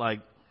about it like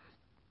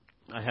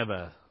I have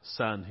a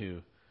son who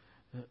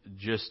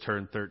just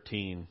turned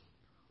 13.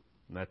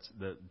 And that's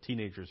the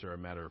teenagers are a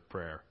matter of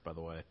prayer, by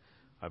the way.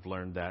 I've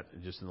learned that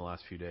just in the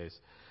last few days.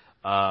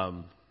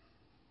 But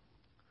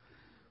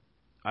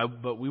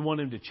we want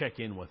him to check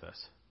in with us.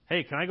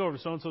 Hey, can I go over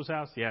to so-and-so's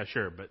house? Yeah,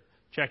 sure, but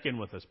check in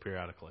with us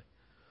periodically.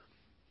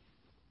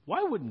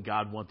 Why wouldn't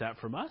God want that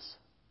from us?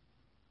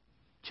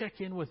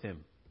 Check in with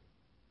Him.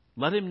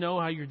 Let Him know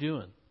how you're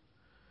doing.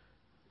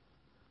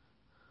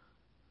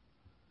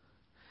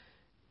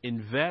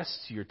 Invest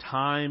your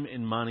time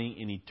and money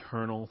in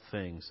eternal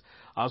things.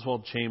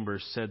 Oswald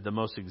Chambers said the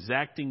most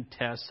exacting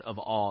test of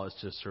all is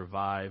to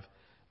survive.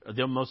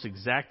 The most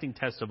exacting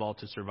test of all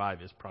to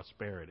survive is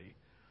prosperity.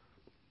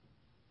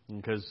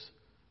 Because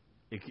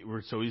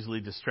we're so easily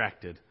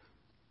distracted.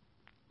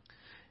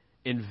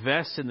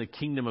 Invest in the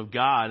kingdom of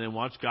God and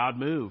watch God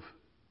move.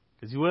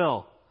 Because He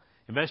will.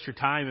 Invest your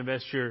time,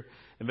 invest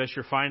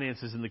your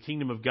finances in the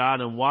kingdom of God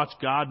and watch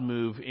God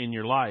move in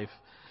your life.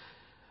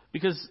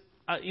 Because,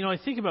 I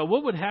think about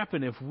what would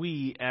happen if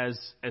we as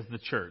the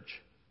church,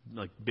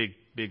 like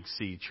big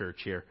C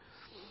church here,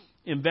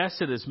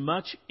 invested as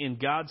much in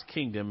God's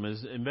kingdom,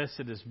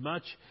 invested as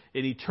much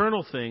in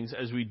eternal things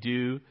as we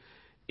do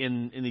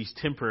in these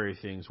temporary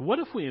things. What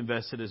if we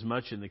invested as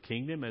much in the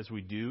kingdom as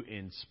we do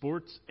in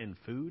sports and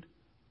food?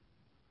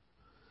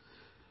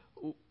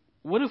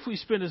 What if we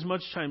spend as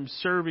much time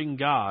serving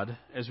God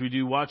as we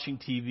do watching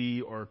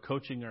TV or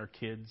coaching our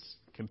kids'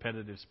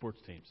 competitive sports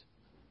teams?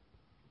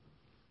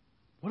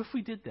 What if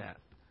we did that?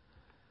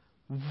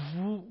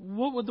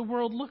 What would the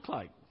world look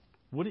like?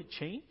 Would it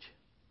change?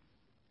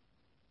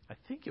 I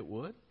think it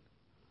would.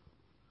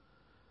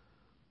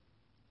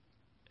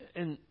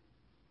 And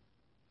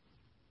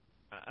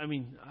I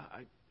mean,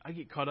 I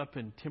get caught up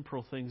in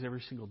temporal things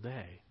every single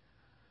day.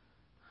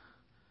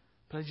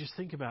 But I just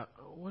think about,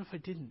 what if I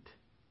didn't?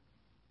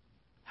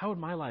 How would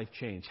my life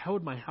change? How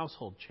would my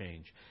household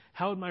change?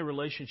 How would my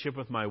relationship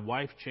with my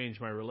wife change?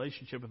 My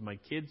relationship with my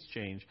kids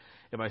change?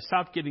 If I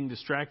stopped getting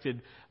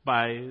distracted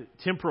by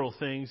temporal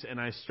things and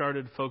I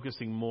started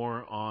focusing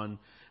more on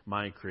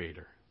my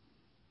Creator?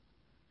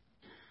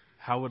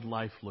 How would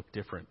life look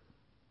different?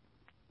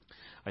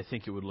 I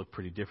think it would look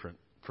pretty different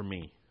for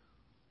me.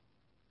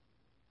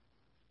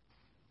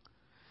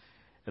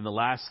 And the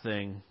last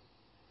thing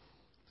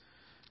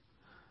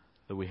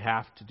that we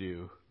have to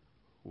do,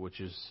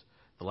 which is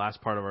the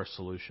last part of our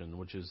solution,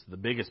 which is the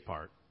biggest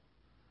part,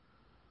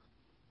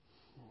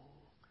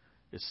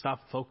 is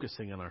stop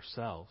focusing on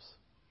ourselves.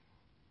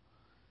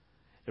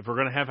 If we're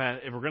going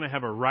to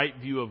have a right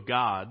view of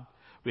God,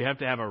 we have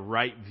to have a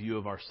right view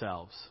of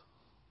ourselves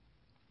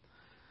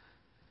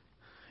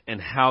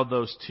and how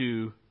those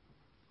two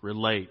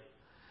relate.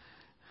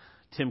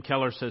 Tim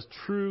Keller says,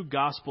 true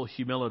gospel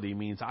humility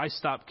means I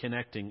stop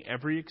connecting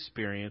every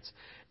experience,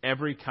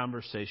 every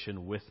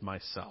conversation with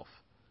myself.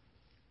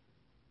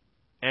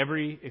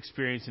 Every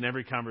experience and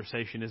every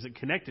conversation isn't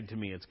connected to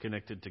me, it's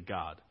connected to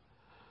God.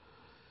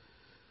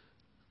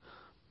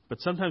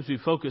 But sometimes we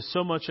focus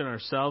so much on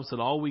ourselves that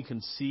all we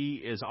can see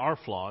is our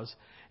flaws,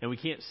 and we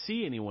can't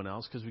see anyone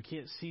else because we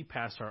can't see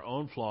past our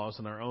own flaws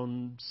and our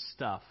own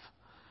stuff.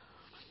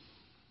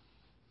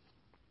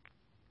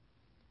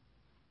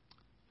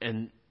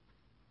 And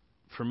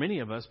for many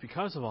of us,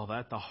 because of all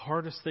that, the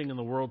hardest thing in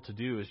the world to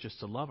do is just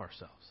to love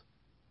ourselves.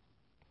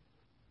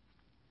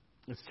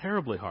 It's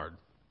terribly hard.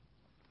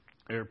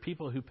 There are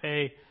people who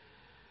pay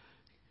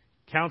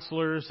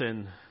counselors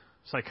and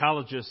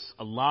psychologists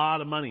a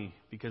lot of money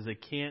because they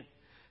can't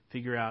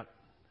figure out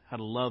how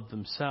to love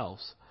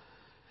themselves.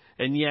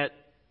 And yet,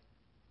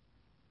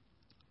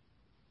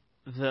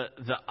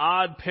 the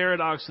odd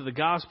paradox of the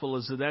gospel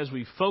is that as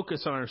we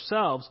focus on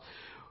ourselves,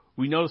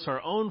 we notice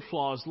our own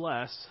flaws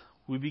less.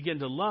 We begin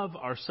to love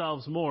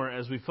ourselves more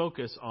as we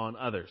focus on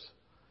others.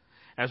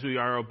 As we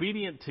are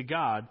obedient to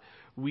God,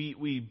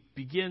 we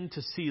begin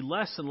to see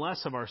less and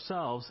less of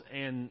ourselves,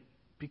 and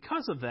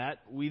because of that,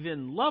 we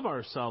then love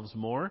ourselves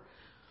more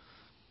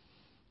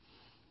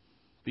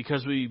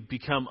because we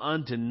become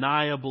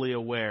undeniably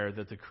aware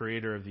that the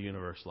Creator of the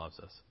universe loves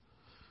us.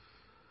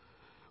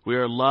 We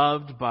are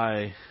loved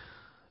by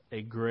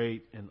a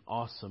great and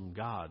awesome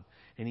God,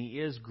 and He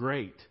is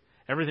great.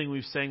 Everything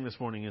we've sang this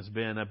morning has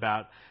been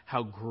about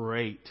how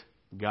great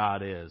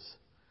God is.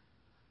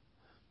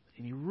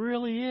 And He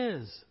really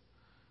is.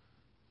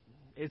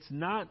 It's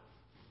not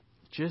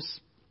just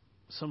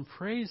some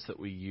phrase that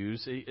we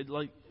use. It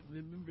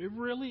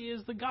really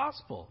is the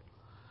gospel.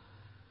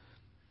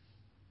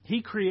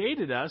 He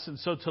created us, and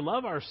so to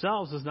love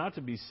ourselves is not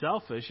to be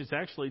selfish. It's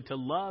actually to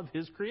love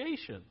His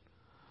creation.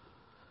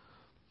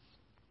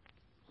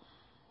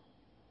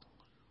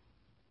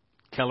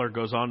 Keller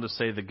goes on to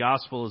say, the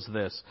gospel is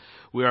this: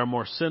 we are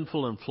more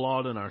sinful and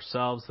flawed in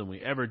ourselves than we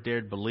ever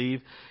dared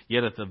believe,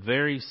 yet at the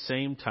very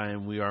same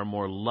time we are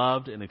more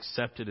loved and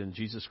accepted in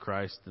Jesus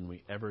Christ than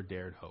we ever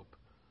dared hope.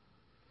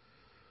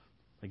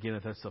 Again,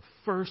 if that's the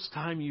first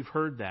time you've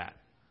heard that,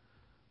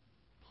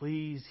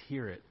 please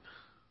hear it.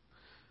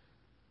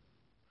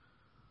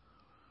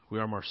 We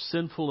are more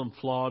sinful and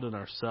flawed in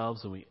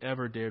ourselves than we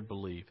ever dared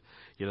believe,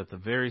 yet at the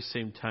very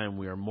same time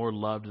we are more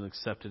loved and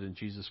accepted in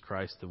Jesus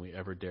Christ than we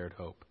ever dared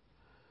hope.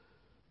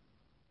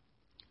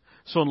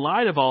 So in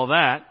light of all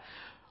that,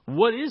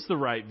 what is the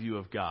right view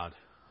of God?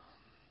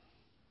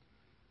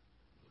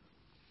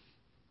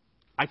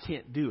 I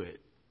can't do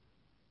it,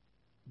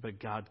 but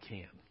God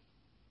can.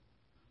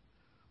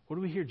 What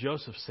do we hear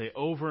Joseph say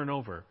over and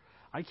over?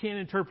 I can't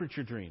interpret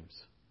your dreams.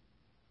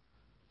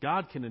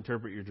 God can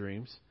interpret your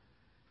dreams.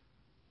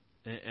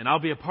 And I'll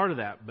be a part of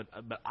that, but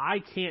I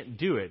can't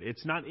do it.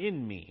 It's not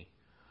in me.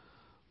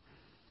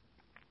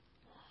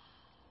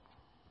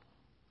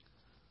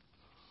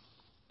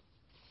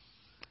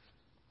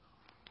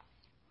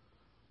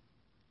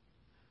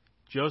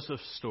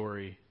 Joseph's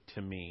story,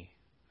 to me,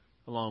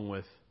 along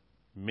with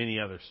many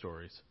other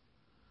stories,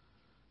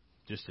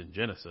 just in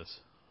Genesis,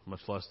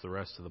 much less the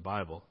rest of the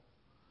Bible,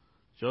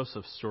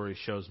 Joseph's story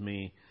shows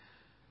me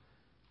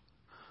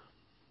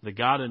that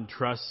God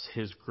entrusts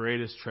His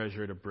greatest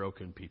treasure to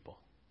broken people.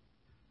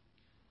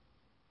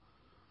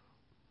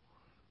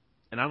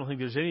 And I don't think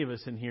there's any of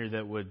us in here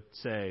that would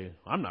say,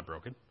 I'm not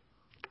broken.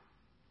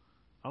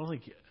 I don't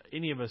think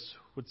any of us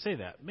would say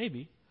that.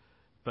 Maybe.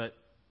 But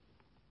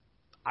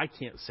I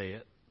can't say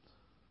it.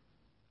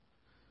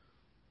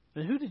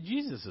 And who did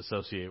Jesus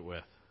associate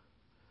with?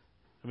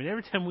 I mean,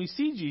 every time we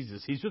see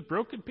Jesus, He's with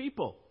broken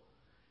people.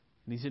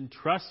 And He's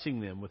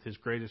entrusting them with His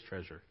greatest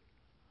treasure.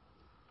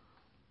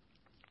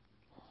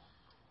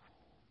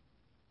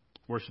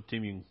 Worship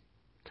team, you can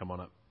come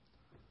on up.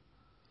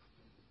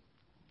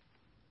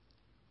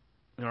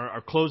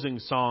 Our closing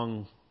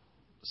song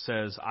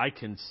says, I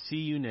can see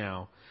you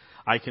now.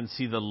 I can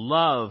see the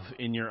love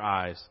in your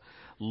eyes,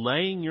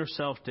 laying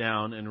yourself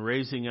down and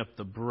raising up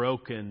the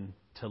broken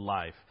to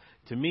life.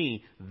 To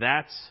me,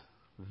 that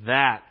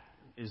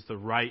is the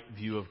right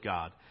view of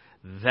God.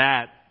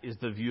 That is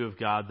the view of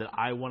God that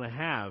I want to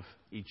have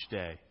each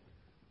day.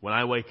 When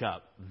I wake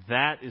up,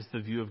 that is the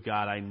view of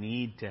God I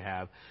need to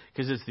have,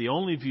 because it's the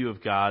only view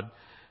of God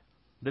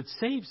that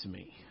saves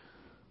me.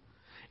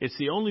 It's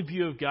the only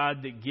view of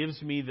God that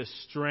gives me the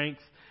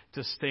strength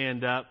to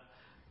stand up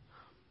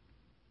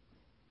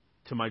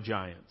to my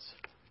giants.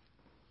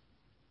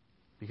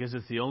 Because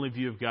it's the only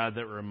view of God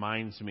that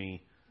reminds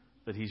me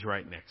that He's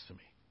right next to me.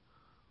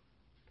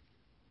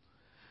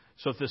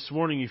 So if this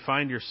morning you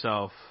find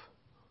yourself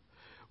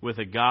with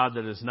a God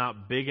that is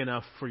not big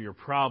enough for your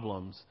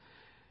problems,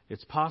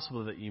 it's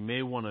possible that you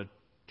may want to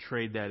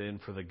trade that in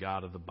for the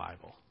God of the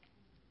Bible.